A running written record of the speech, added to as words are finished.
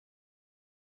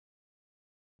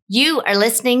You are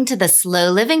listening to the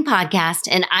Slow Living Podcast,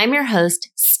 and I'm your host,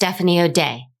 Stephanie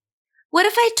O'Day. What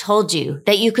if I told you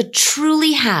that you could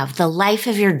truly have the life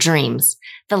of your dreams,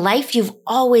 the life you've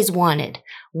always wanted,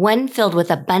 one filled with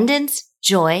abundance,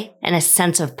 joy, and a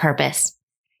sense of purpose?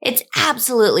 It's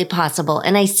absolutely possible,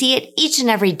 and I see it each and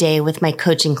every day with my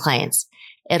coaching clients.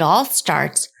 It all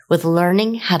starts with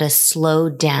learning how to slow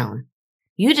down.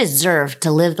 You deserve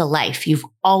to live the life you've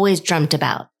always dreamt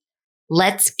about.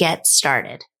 Let's get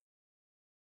started.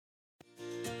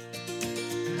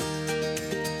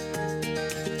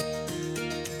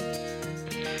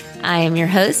 I am your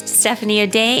host, Stephanie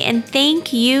O'Day, and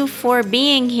thank you for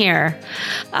being here.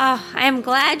 I am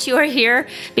glad you are here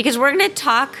because we're going to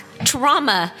talk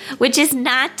trauma, which is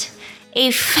not a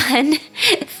fun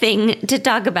thing to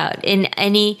talk about in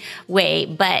any way,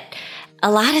 but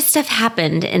a lot of stuff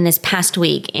happened in this past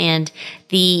week, and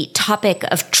the topic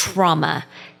of trauma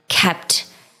kept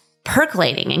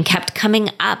percolating and kept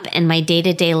coming up in my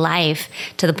day-to-day life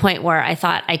to the point where I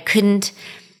thought I couldn't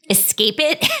escape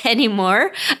it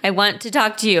anymore. I want to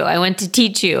talk to you. I want to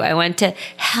teach you. I want to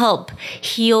help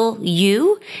heal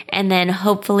you and then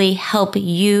hopefully help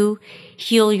you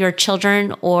heal your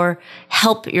children or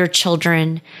help your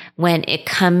children when it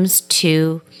comes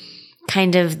to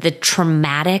kind of the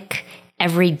traumatic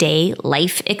everyday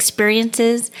life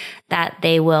experiences that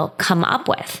they will come up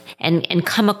with and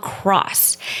come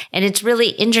across. And it's really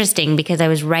interesting because I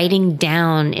was writing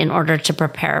down in order to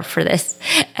prepare for this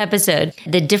episode,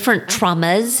 the different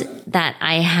traumas that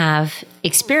I have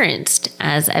experienced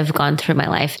as I've gone through my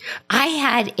life. I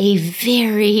had a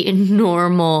very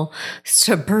normal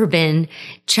suburban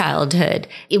childhood.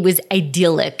 It was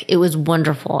idyllic. It was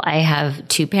wonderful. I have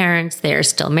two parents. They're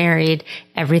still married.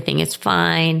 Everything is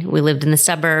fine. We lived in the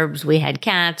suburbs. We had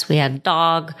cats. We had a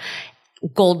dog,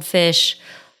 goldfish,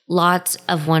 lots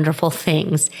of wonderful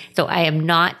things. So I am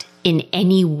not in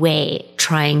any way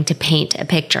trying to paint a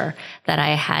picture that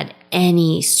I had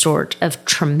any sort of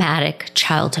traumatic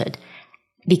childhood,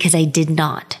 because I did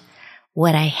not.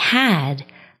 What I had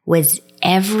was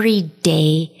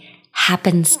everyday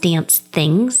happenstance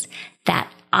things that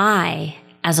I,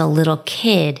 as a little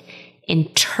kid,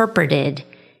 interpreted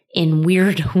in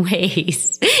weird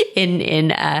ways,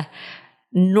 in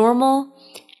normal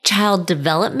child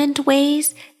development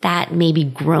ways that maybe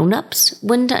grown-ups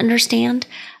wouldn't understand.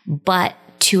 But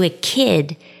to a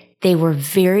kid, they were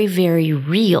very, very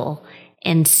real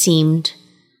and seemed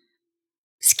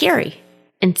scary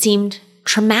and seemed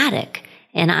traumatic.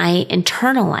 And I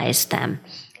internalized them.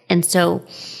 And so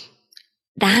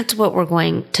that's what we're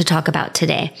going to talk about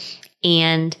today.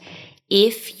 And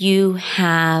if you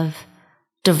have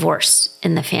divorce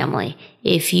in the family,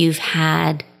 if you've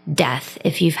had death,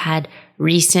 if you've had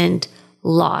recent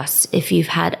loss, if you've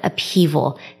had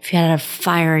upheaval, if you had a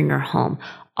fire in your home,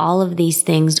 all of these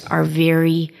things are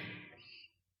very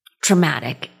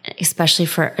traumatic, especially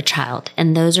for a child.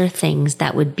 And those are things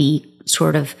that would be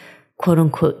sort of quote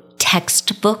unquote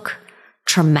textbook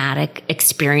traumatic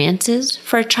experiences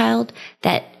for a child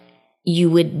that you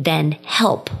would then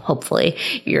help, hopefully,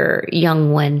 your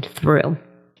young one through.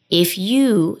 If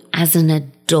you, as an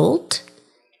adult,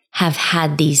 have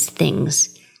had these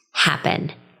things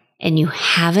happen and you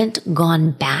haven't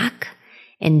gone back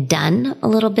and done a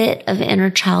little bit of inner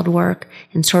child work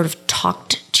and sort of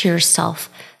talked to yourself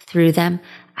through them,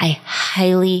 I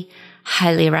highly,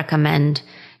 highly recommend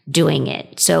doing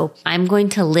it. So I'm going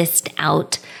to list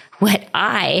out what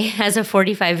I, as a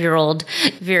 45-year-old,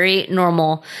 very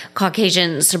normal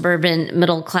Caucasian, suburban,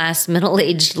 middle-class,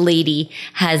 middle-aged lady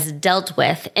has dealt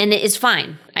with. And it is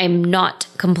fine. I'm not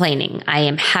complaining. I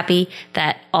am happy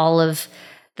that all of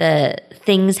the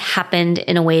things happened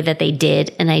in a way that they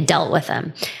did, and I dealt with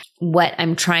them. What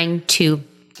I'm trying to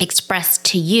express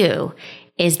to you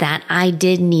is that I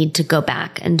did need to go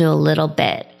back and do a little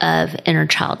bit of inner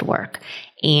child work.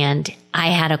 And I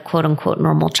had a quote unquote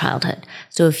normal childhood.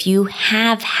 So if you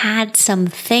have had some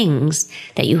things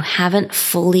that you haven't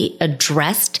fully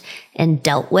addressed and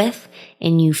dealt with,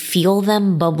 and you feel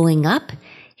them bubbling up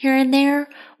here and there,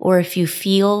 or if you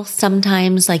feel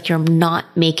sometimes like you're not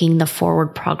making the forward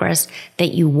progress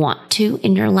that you want to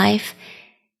in your life,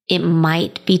 it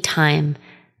might be time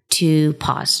to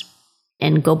pause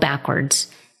and go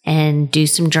backwards and do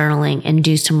some journaling and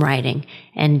do some writing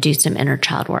and do some inner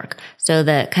child work. So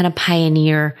the kind of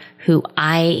pioneer who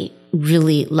I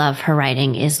really love her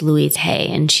writing is Louise Hay,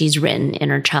 and she's written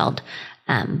inner child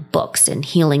books and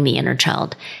healing the inner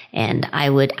child. And I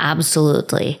would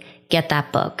absolutely get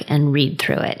that book and read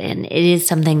through it. And it is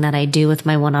something that I do with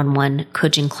my one-on-one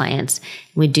coaching clients.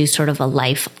 We do sort of a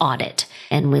life audit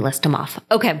and we list them off.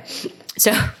 Okay.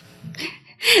 So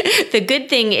The good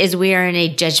thing is we are in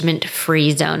a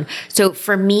judgment-free zone. So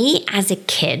for me as a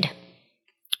kid,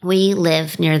 we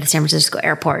live near the San Francisco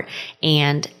airport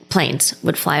and planes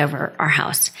would fly over our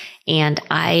house. And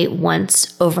I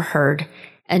once overheard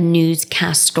a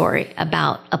newscast story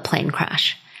about a plane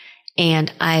crash.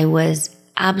 And I was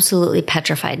absolutely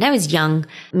petrified. And I was young,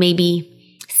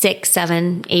 maybe 6,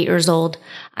 7, 8 years old.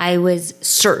 I was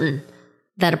certain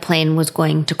that a plane was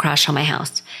going to crash on my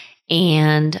house.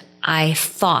 And I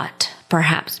thought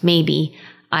perhaps maybe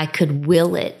I could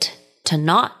will it to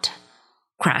not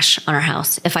crash on our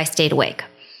house if I stayed awake.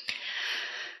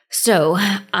 So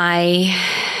I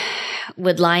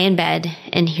would lie in bed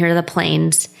and hear the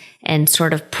planes and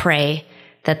sort of pray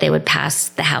that they would pass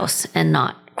the house and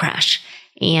not crash.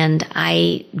 And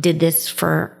I did this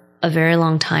for a very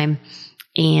long time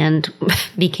and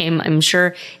became, I'm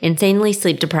sure, insanely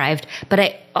sleep deprived. But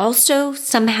I also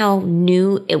somehow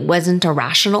knew it wasn't a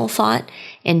rational thought,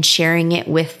 and sharing it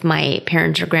with my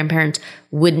parents or grandparents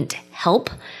wouldn't help,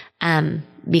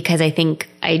 because I think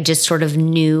I just sort of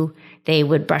knew they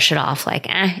would brush it off like,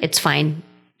 it's fine.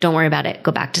 Don't worry about it.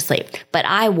 Go back to sleep. But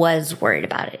I was worried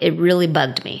about it. It really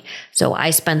bugged me. So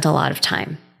I spent a lot of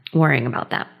time worrying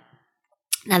about that.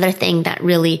 Another thing that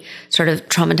really sort of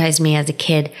traumatized me as a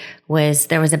kid was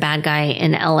there was a bad guy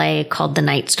in LA called the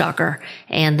Night Stalker.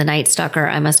 And the Night Stalker,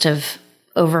 I must have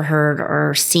overheard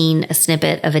or seen a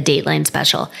snippet of a Dateline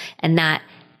special. And that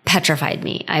petrified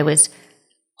me. I was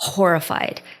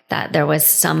horrified that there was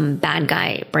some bad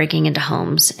guy breaking into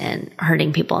homes and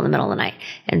hurting people in the middle of the night.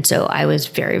 And so I was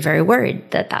very, very worried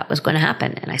that that was going to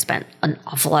happen. And I spent an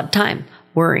awful lot of time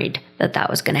worried that that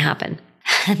was going to happen.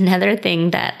 Another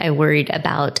thing that I worried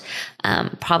about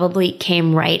probably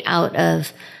came right out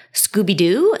of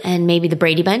Scooby-Doo and maybe the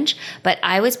Brady Bunch, but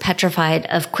I was petrified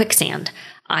of quicksand.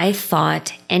 I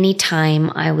thought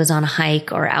anytime I was on a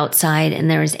hike or outside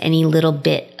and there was any little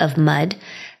bit of mud,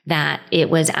 that it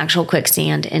was actual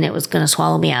quicksand and it was going to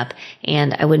swallow me up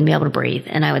and I wouldn't be able to breathe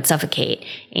and I would suffocate.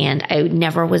 And I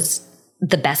never was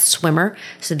the best swimmer.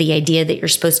 So the idea that you're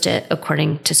supposed to,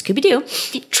 according to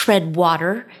Scooby-Doo, tread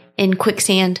water in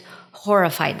quicksand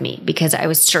horrified me because I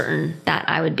was certain that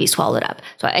I would be swallowed up.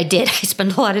 So I did. I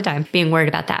spent a lot of time being worried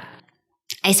about that.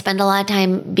 I spent a lot of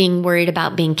time being worried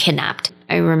about being kidnapped.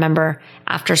 I remember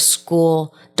after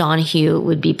school, Donahue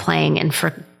would be playing, and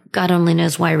for God only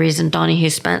knows why reason, Donahue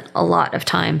spent a lot of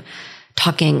time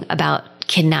talking about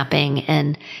kidnapping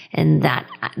and that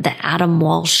the Adam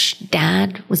Walsh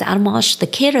dad, was Adam Walsh the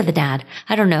kid or the dad?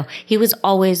 I don't know. He was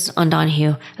always on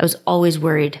Donahue. I was always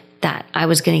worried that I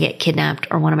was going to get kidnapped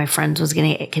or one of my friends was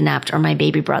going to get kidnapped or my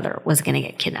baby brother was going to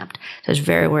get kidnapped. So I was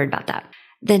very worried about that.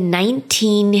 The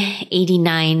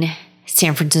 1989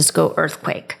 San Francisco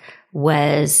earthquake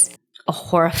was a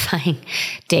horrifying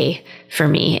day for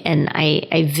me. And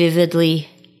I vividly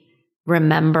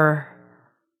remember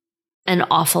an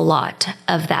awful lot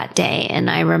of that day. And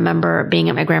I remember being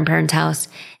at my grandparents' house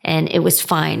and it was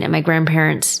fine. And my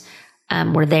grandparents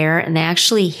were there and they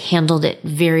actually handled it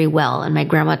very well. And my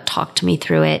grandma talked me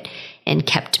through it and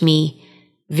kept me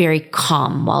very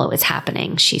calm while it was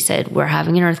happening. She said, we're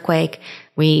having an earthquake.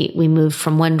 We moved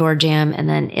from one door jam and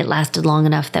then it lasted long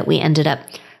enough that we ended up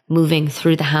moving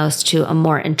through the house to a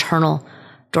more internal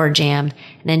door jam.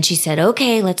 And then she said,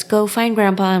 okay, let's go find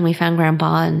Grandpa. And we found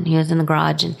Grandpa and he was in the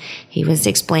garage and he was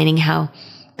explaining how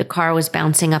the car was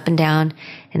bouncing up and down.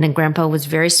 And then Grandpa was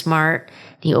very smart.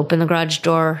 He opened the garage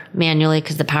door manually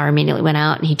because the power immediately went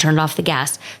out and he turned off the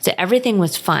gas. So everything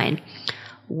was fine.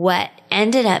 What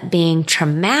ended up being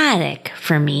traumatic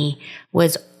for me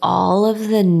was all of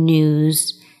the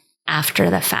news after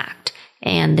the fact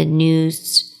and the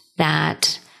news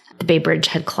that the Bay Bridge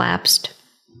had collapsed,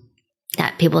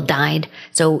 that people died.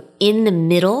 So in the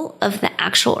middle of the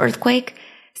actual earthquake,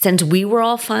 since we were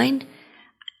all fine,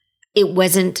 it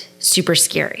wasn't super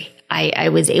scary. I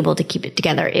was able to keep it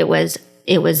together. It was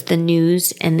the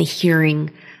news and the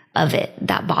hearing of it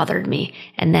that bothered me.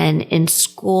 And then in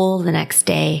school the next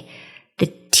day,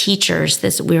 the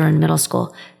teachers, we were in middle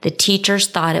school, the teachers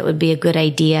thought it would be a good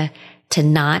idea to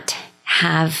not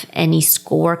have any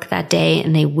schoolwork that day.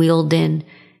 And they wheeled in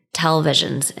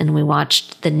televisions and we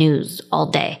watched the news all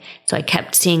day. So I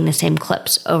kept seeing the same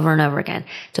clips over and over again.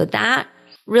 So that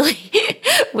really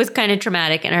was kind of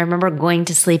traumatic. And I remember going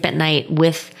to sleep at night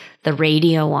with the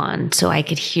radio on so I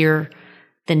could hear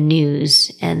the news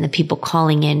and the people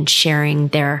calling in, sharing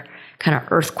their kind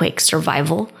of earthquake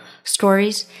survival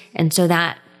stories. And so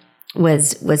that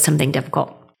was something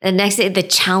difficult. The next day, the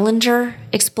Challenger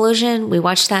explosion, we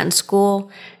watched that in school.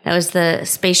 That was the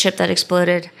spaceship that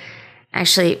exploded.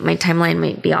 Actually, my timeline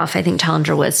might be off. I think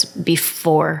Challenger was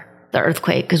before the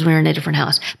earthquake because we were in a different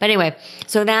house. But anyway,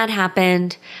 so that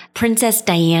happened. Princess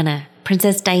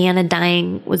Diana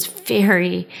dying was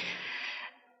very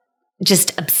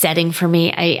just upsetting for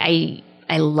me.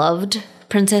 I loved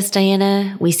Princess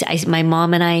Diana. My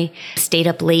mom and I stayed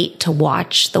up late to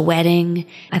watch the wedding.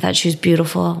 I thought she was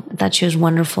beautiful. I thought she was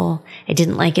wonderful. I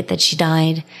didn't like it that she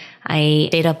died. I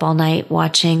stayed up all night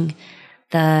watching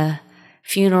the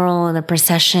funeral and the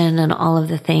procession and all of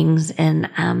the things.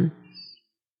 And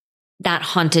that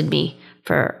haunted me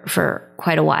for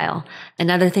quite a while.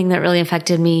 Another thing that really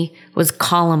affected me was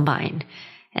Columbine.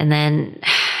 And then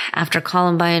after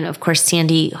Columbine, of course,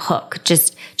 Sandy Hook,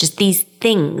 just these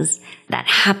things that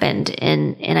happened.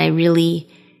 And I really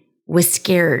was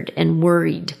scared and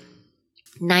worried.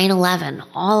 9/11,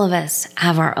 all of us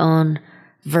have our own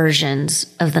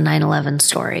versions of the 9/11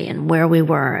 story and where we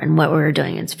were and what we were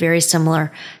doing. It's very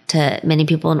similar to many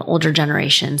people in older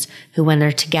generations who, when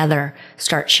they're together,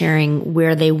 start sharing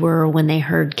where they were when they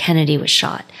heard Kennedy was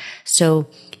shot. So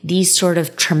these sort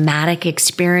of traumatic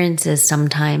experiences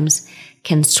sometimes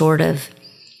can sort of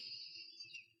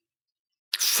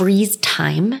freeze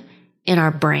time in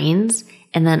our brains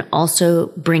and then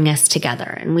also bring us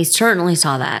together. And we certainly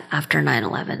saw that after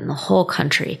 9/11. The whole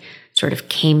country sort of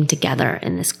came together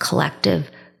in this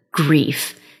collective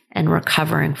grief and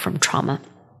recovering from trauma.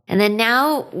 And then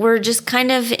now we're just kind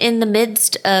of in the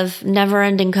midst of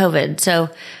never-ending COVID. So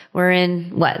we're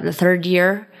in, the third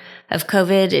year of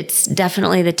COVID? It's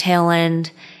definitely the tail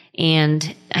end.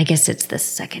 And I guess it's the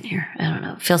second year. I don't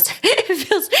know. It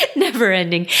feels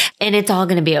never-ending. And it's all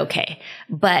going to be okay.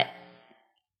 But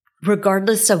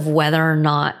regardless of whether or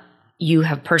not you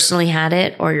have personally had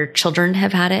it or your children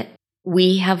have had it,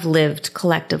 we have lived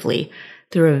collectively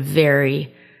through a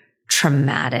very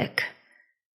traumatic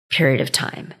period of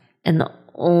time. And the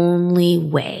only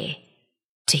way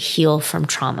to heal from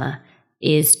trauma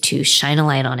is to shine a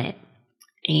light on it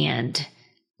and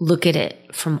look at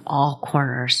it from all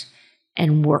corners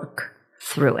and work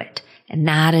through it. And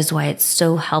that is why it's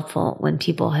so helpful when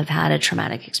people have had a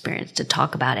traumatic experience to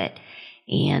talk about it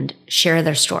and share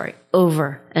their story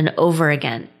over and over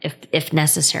again if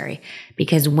necessary.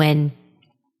 Because when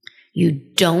you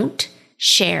don't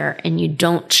share and you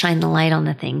don't shine the light on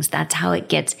the things, that's how it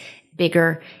gets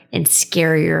bigger and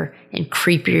scarier and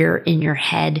creepier in your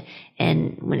head.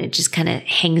 And when it just kind of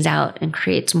hangs out and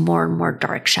creates more and more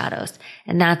dark shadows.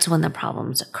 And that's when the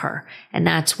problems occur. And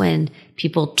that's when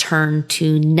people turn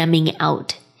to numbing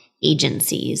out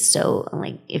agencies. So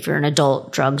like if you're an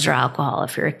adult, drugs or alcohol.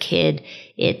 If you're a kid,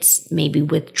 it's maybe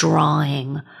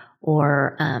withdrawing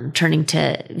or turning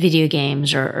to video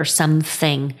games or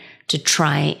something to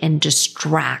try and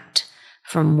distract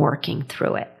from working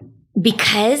through it.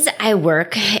 Because I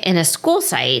work in a school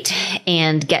site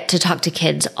and get to talk to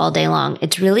kids all day long,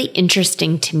 it's really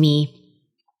interesting to me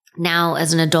now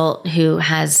as an adult who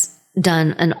has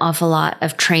done an awful lot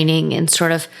of training in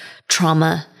sort of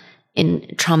trauma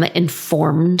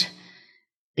informed,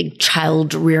 like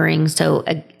child rearing. So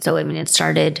I mean, it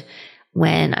started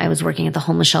when I was working at the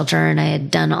homeless shelter and I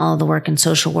had done all the work in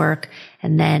social work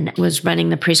and then was running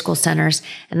the preschool centers.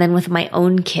 And then with my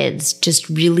own kids, just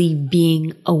really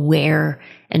being aware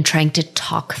and trying to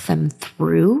talk them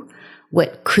through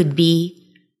what could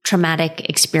be traumatic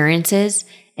experiences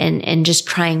and just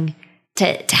trying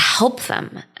to help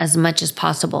them as much as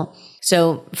possible.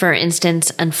 So for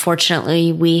instance,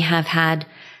 unfortunately, we have had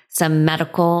some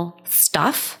medical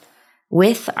stuff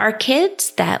with our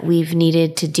kids that we've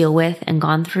needed to deal with and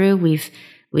gone through.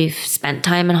 We've spent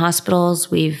time in hospitals.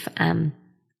 We've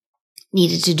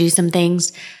needed to do some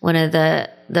things. One of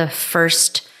the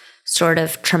first sort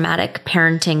of traumatic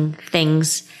parenting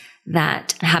things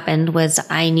that happened was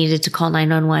I needed to call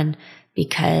 911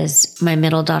 because my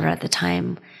middle daughter at the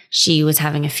time, she was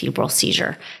having a febrile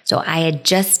seizure. So I had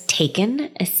just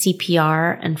taken a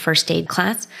CPR and first aid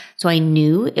class. So I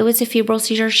knew it was a febrile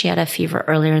seizure. She had a fever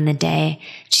earlier in the day.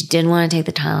 She didn't want to take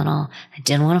the Tylenol. I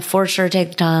didn't want to force her to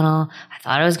take the Tylenol. I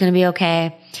thought it was going to be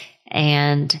okay.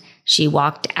 And she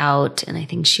walked out and I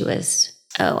think she was,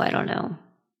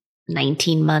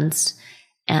 19 months,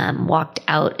 walked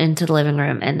out into the living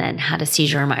room and then had a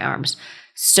seizure in my arms.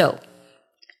 So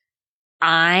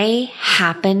I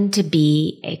happen to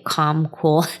be a calm,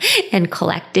 cool, and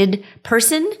collected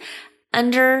person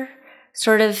under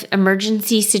sort of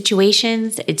emergency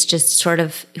situations. It's just sort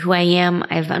of who I am.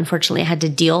 I've unfortunately had to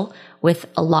deal with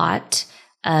a lot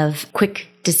of quick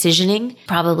decisioning,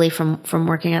 probably from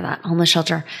working at that homeless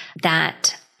shelter,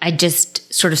 that I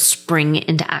just sort of spring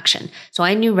into action. So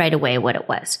I knew right away what it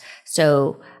was.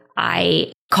 So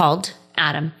I called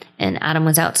Adam, and Adam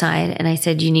was outside, and I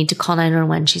said, you need to call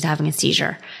 911. She's having a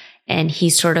seizure. and he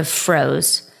sort of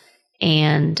froze,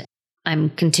 and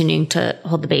I'm continuing to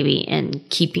hold the baby and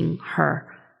keeping her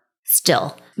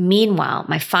still. Meanwhile,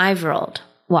 my 5-year-old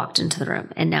walked into the room,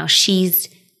 and now she's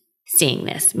seeing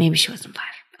this. Maybe she wasn't 5.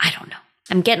 I don't know.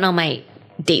 I'm getting all my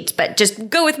dates, but just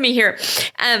go with me here.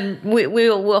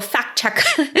 We'll fact check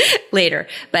later.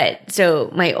 But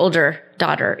so my older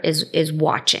daughter is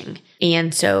watching.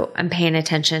 And so I'm paying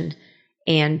attention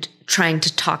and trying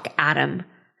to talk Adam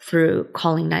through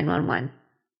calling 911.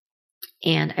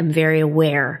 And I'm very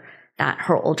aware that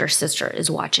her older sister is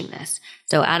watching this.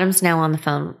 So Adam's now on the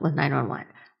phone with 911.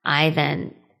 I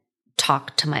then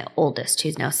talk to my oldest,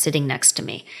 who's now sitting next to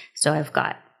me. So I've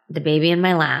got the baby in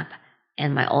my lap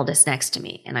and my oldest next to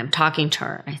me. And I'm talking to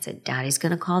her. And I said, Daddy's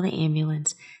going to call the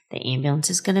ambulance. The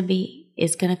ambulance is going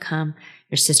to come.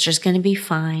 Your sister's going to be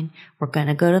fine. We're going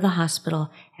to go to the hospital.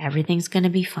 Everything's going to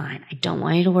be fine. I don't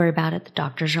want you to worry about it. The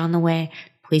doctors are on the way.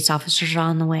 Police officers are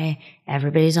on the way.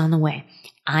 Everybody's on the way.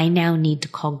 I now need to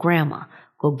call Grandma.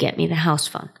 Go get me the house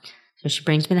phone. So she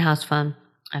brings me the house phone.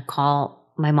 I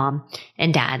call my mom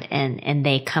and dad, and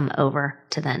they come over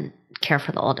to then care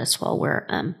for the oldest while we're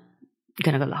going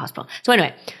to go to the hospital. So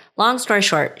anyway, long story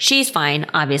short, she's fine,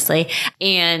 obviously,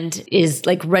 and is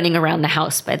like running around the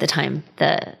house by the time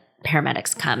the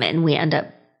paramedics come, and we end up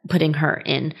putting her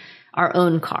in our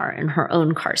own car, in her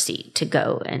own car seat, to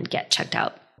go and get checked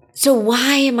out. So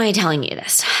why am I telling you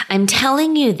this? I'm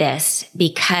telling you this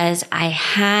because I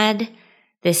had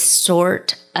this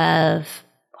sort of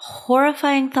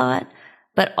horrifying thought,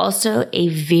 but also a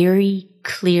very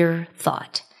clear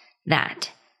thought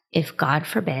that if, God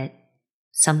forbid,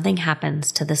 something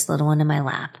happens to this little one in my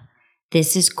lap,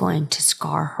 this is going to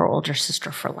scar her older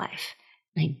sister for life.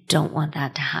 And I don't want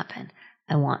that to happen.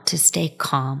 I want to stay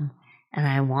calm, and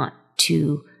I want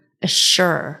to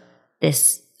assure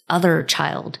this other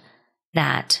child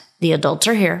that the adults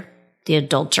are here. The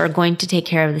adults are going to take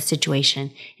care of the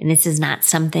situation. And this is not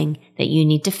something that you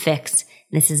need to fix.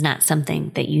 This is not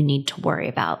something that you need to worry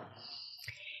about.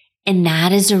 And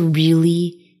that is a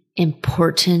really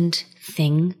important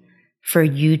thing for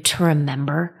you to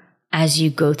remember as you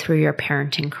go through your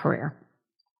parenting career.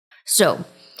 So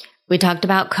we talked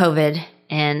about COVID,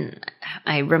 and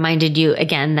I reminded you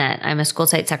again that I'm a school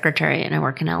site secretary and I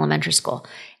work in elementary school,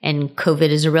 and COVID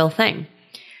is a real thing.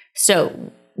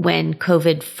 So when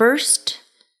COVID first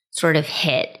sort of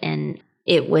hit, and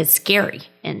it was scary,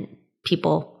 and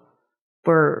people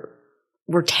were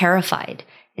terrified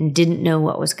and didn't know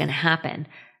what was going to happen,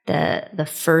 the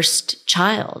first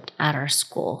child at our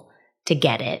school to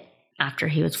get it after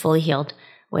he was fully healed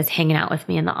was hanging out with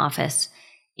me in the office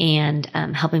and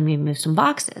helping me move some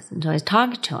boxes. And so I was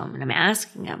talking to him and I'm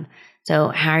asking him, so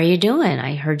how are you doing?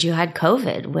 I heard you had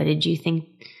COVID. What did you think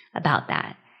about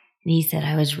that? And he said,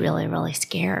 I was really, really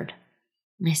scared.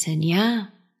 And I said, yeah,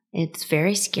 it's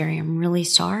very scary. I'm really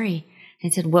sorry. I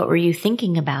said, what were you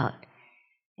thinking about?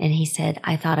 And he said,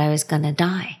 I thought I was going to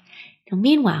die. Now,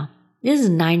 meanwhile, this is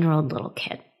a 9-year-old little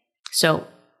kid. So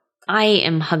I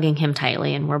am hugging him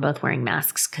tightly, and we're both wearing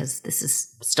masks because this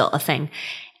is still a thing.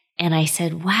 And I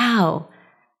said, wow.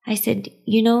 I said,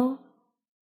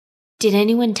 did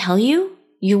anyone tell you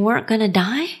you weren't going to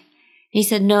die? And he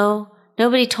said, no,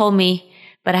 nobody told me,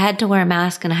 but I had to wear a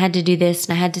mask and I had to do this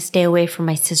and I had to stay away from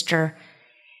my sister.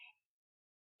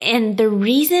 And the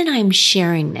reason I'm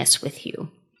sharing this with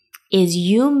you is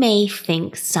you may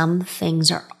think some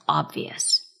things are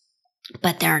obvious,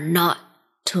 but they're not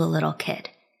to a little kid.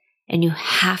 And you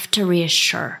have to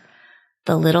reassure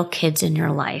the little kids in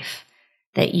your life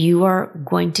that you are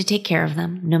going to take care of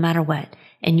them no matter what,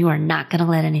 and you are not going to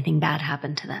let anything bad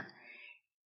happen to them.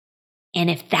 And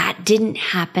if that didn't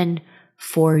happen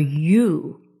for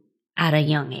you at a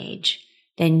young age,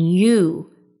 then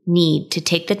you need to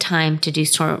take the time to do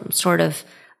sort of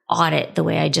audit the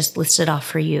way I just listed off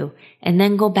for you, and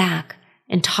then go back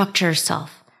and talk to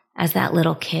yourself as that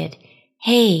little kid.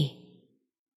 Hey,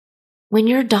 when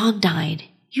your dog died,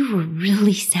 you were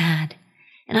really sad.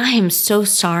 And I am so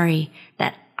sorry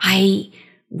that I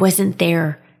wasn't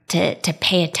there to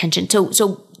pay attention.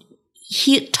 So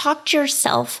talk to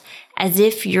yourself as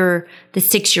if you're the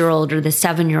 6-year-old or the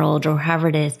 7-year-old or however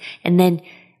it is, and then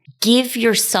give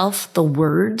yourself the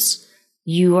words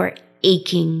you are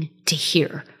aching to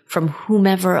hear from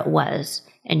whomever it was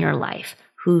in your life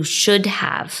who should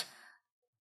have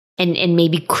and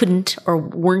maybe couldn't or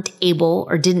weren't able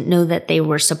or didn't know that they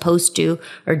were supposed to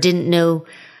or didn't know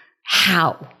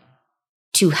how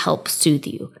to help soothe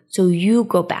you. So you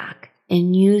go back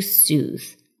and you soothe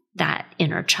that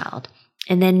inner child.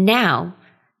 And then now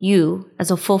you,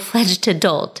 as a full-fledged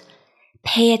adult,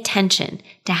 pay attention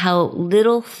to how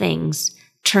little things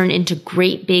turn into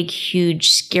great big,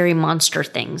 huge, scary monster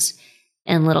things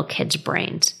in little kids'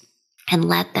 brains and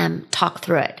let them talk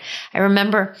through it. I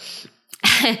remember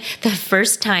the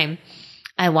first time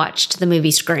I watched the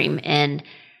movie Scream, and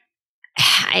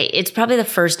it's probably the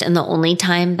first and the only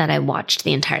time that I watched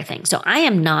the entire thing. So I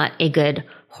am not a good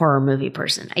horror movie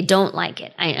person. I don't like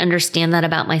it. I understand that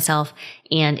about myself,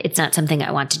 and it's not something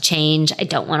I want to change. I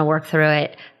don't want to work through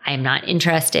it. I am not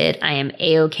interested. I am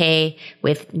A-okay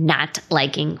with not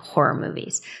liking horror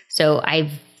movies. So I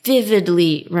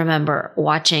vividly remember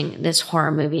watching this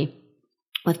horror movie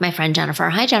with my friend Jennifer.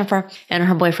 Hi, Jennifer, and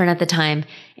her boyfriend at the time.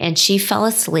 And she fell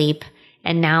asleep.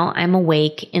 And now I'm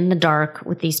awake in the dark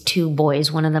with these two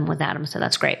boys. One of them was Adam, so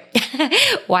that's great.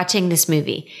 Watching this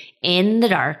movie in the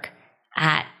dark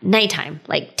at nighttime,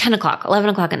 like 10 o'clock, 11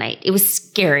 o'clock at night. It was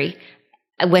scary.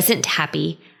 I wasn't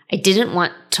happy. I didn't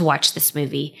want to watch this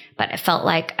movie, but I felt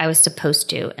like I was supposed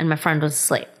to, and my friend was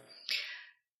asleep.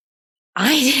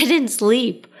 I didn't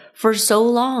sleep for so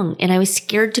long, and I was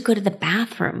scared to go to the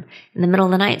bathroom in the middle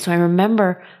of the night. So I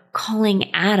remember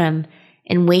calling Adam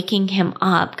and waking him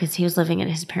up because he was living at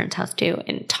his parents' house too,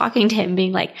 and talking to him,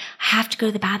 being like, I have to go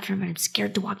to the bathroom and I'm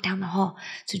scared to walk down the hall.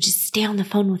 So just stay on the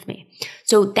phone with me.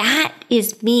 So that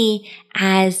is me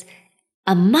as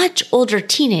a much older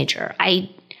teenager. I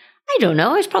don't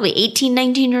know. I was probably 18,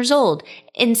 19 years old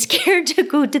and scared to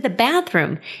go to the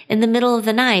bathroom in the middle of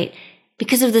the night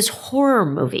because of this horror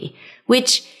movie,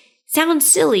 which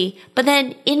sounds silly, but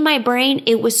then in my brain,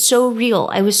 it was so real.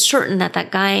 I was certain that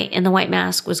that guy in the white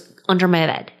mask was under my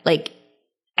bed. Like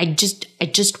I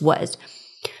just was.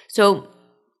 So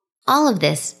all of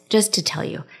this just to tell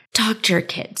you, talk to your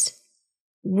kids.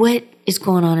 What is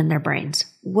going on in their brains?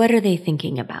 What are they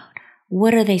thinking about?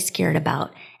 What are they scared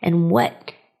about? And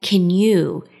what can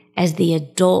you, as the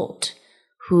adult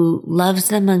who loves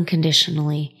them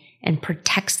unconditionally and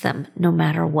protects them no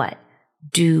matter what,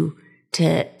 do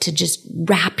to just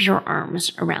wrap your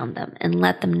arms around them and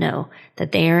let them know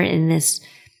that they are in this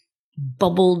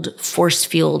bubbled force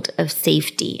field of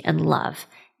safety and love,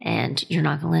 and you're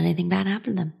not going to let anything bad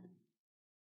happen to them.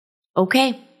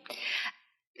 Okay.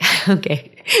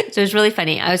 Okay. So it's really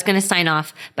funny. I was going to sign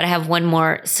off, but I have one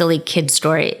more silly kid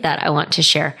story that I want to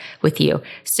share with you.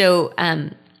 So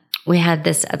we had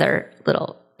this other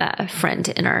little friend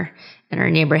in our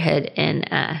neighborhood, and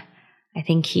I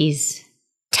think he's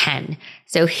 10.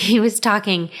 So he was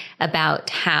talking about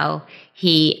how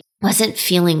he wasn't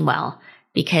feeling well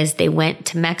because they went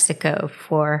to Mexico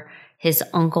for his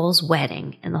uncle's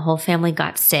wedding, and the whole family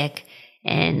got sick,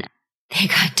 and they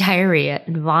got diarrhea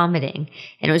and vomiting.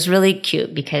 And it was really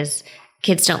cute because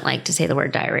kids don't like to say the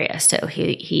word diarrhea. So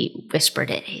he whispered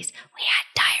it. We had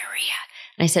diarrhea.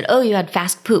 And I said, oh, you had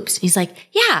fast poops. He's like,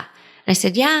 yeah. And I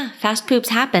said, yeah, fast poops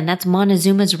happen. That's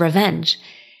Montezuma's revenge.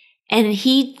 And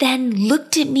he then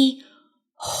looked at me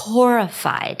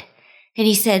horrified. And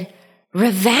he said,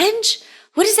 revenge?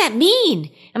 What does that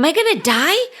mean? Am I going to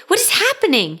die? What is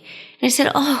happening? And I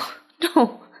said, oh,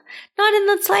 no, not in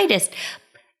the slightest.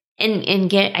 And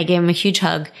I gave him a huge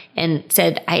hug and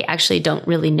said, I actually don't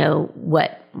really know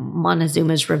what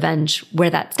Montezuma's revenge, where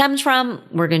that stems from.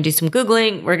 We're going to do some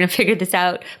Googling. We're going to figure this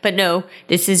out. But no,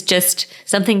 this is just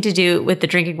something to do with the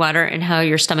drinking water and how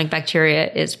your stomach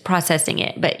bacteria is processing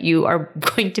it. But you are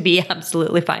going to be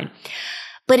absolutely fine.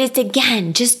 But it's,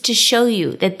 again, just to show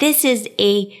you that this is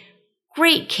a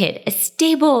great kid, a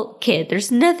stable kid.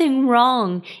 There's nothing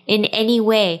wrong in any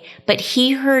way. But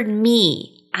he heard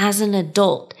me as an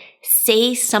adult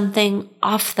say something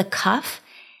off the cuff,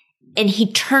 and he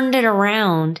turned it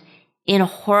around in a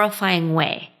horrifying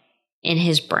way in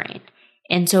his brain.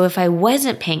 And so if I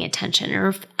wasn't paying attention, or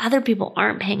if other people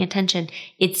aren't paying attention,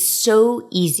 it's so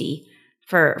easy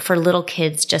for little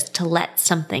kids just to let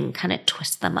something kind of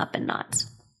twist them up in knots.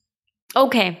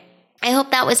 Okay. I hope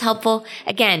that was helpful.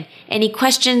 Again, any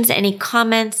questions, any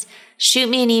comments, shoot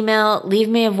me an email, leave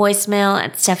me a voicemail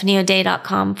at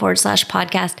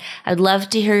stephanieodea.com/podcast. I'd love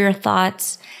to hear your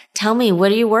thoughts. Tell me,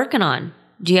 what are you working on?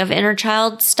 Do you have inner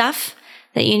child stuff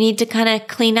that you need to kind of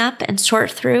clean up and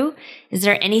sort through? Is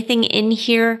there anything in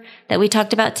here that we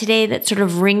talked about today that sort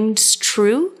of rings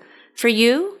true for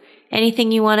you?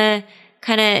 Anything you want to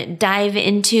kind of dive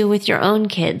into with your own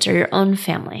kids or your own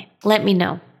family? Let me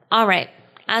know. All right.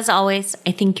 As always,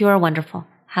 I think you are wonderful.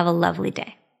 Have a lovely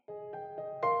day.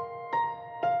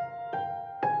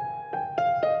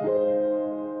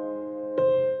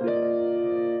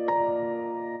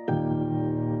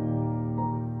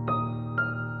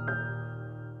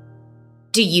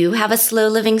 Do you have a slow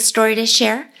living story to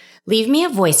share? Leave me a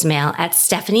voicemail at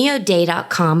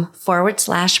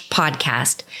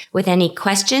stephanieodea.com/podcast with any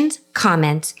questions,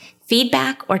 comments,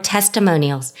 feedback, or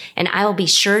testimonials, and I will be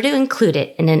sure to include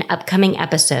it in an upcoming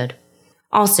episode.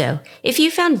 Also, if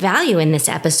you found value in this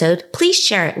episode, please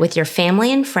share it with your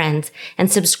family and friends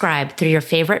and subscribe through your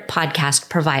favorite podcast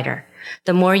provider.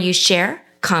 The more you share,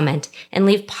 comment, and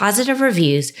leave positive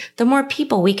reviews, the more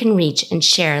people we can reach and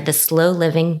share the slow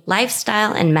living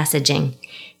lifestyle and messaging.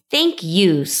 Thank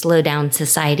you, Slow Down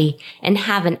Society, and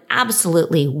have an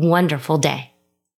absolutely wonderful day.